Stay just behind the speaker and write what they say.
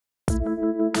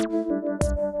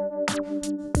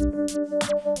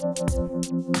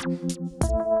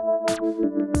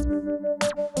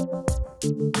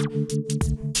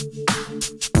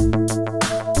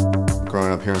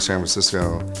Growing up here in San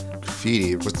Francisco,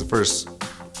 graffiti was the first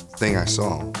thing I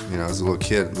saw. You know, as a little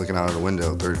kid looking out of the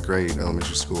window, 3rd grade,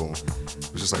 elementary school.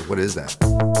 It was just like, what is that?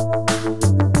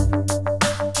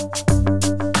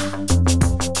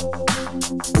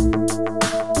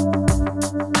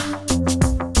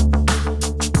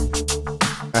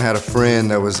 I had a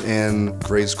friend that was in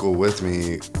grade school with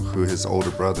me who his older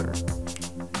brother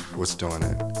was doing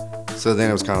it. So then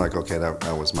it was kind of like, okay,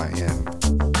 that was my end.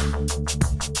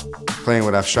 Playing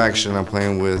with abstraction, I'm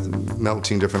playing with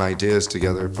melting different ideas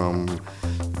together, from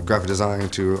graphic design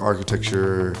to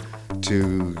architecture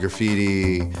to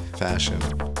graffiti, fashion.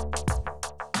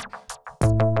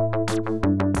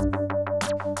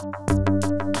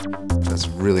 That's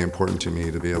really important to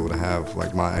me, to be able to have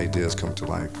like my ideas come to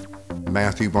life.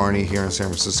 Matthew Barney here in San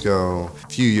Francisco, a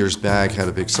few years back, had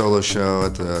a big solo show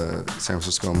at the San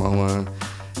Francisco MoMA.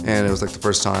 And it was like the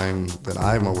first time that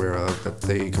I'm aware of that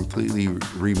they completely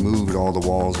removed all the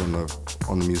walls on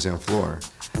the museum floor.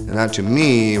 And that to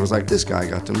me was like, this guy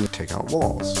got them to take out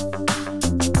walls.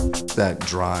 That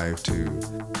drive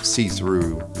to see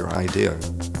through your idea,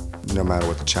 no matter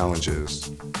what the challenge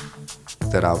is,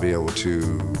 that I'll be able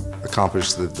to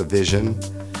accomplish the vision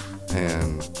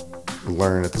and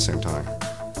learn at the same time.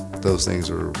 Those things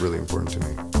are really important to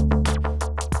me.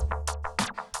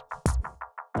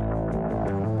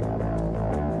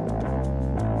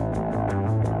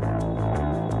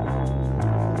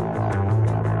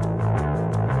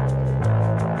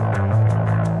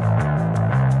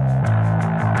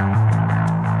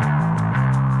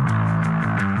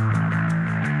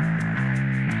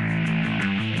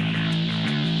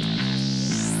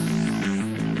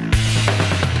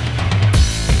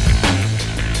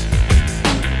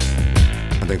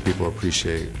 I think people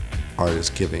appreciate artists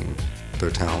giving their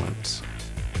talents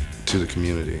to the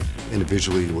community.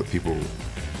 Individually, what people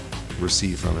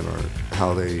receive from it or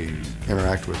how they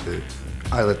interact with it,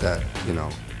 I let that, you know,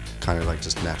 kind of like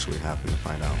just naturally happen to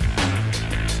find out.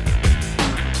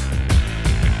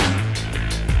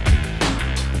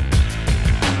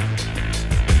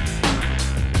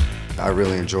 I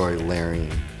really enjoy layering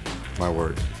my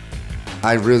work.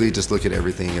 I really just look at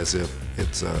everything as if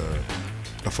it's a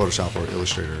Photoshop or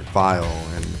Illustrator file,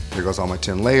 and there goes all my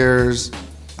 10 layers.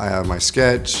 I have my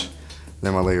sketch,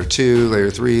 then my layer 2, layer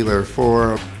 3, layer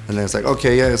 4, and then it's like,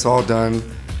 okay, yeah, it's all done.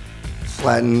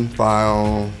 Flatten,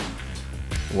 file,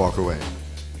 walk away.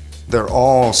 They're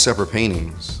all separate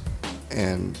paintings,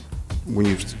 and when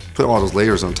you put all those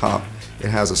layers on top, it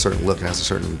has a certain look, it has a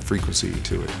certain frequency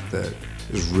to it that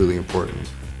is really important.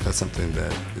 That's something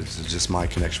that is just my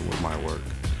connection with my work.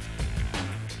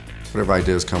 Whatever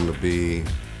ideas come to be,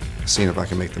 seeing if I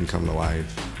can make them come to life.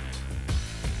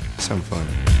 It's some fun.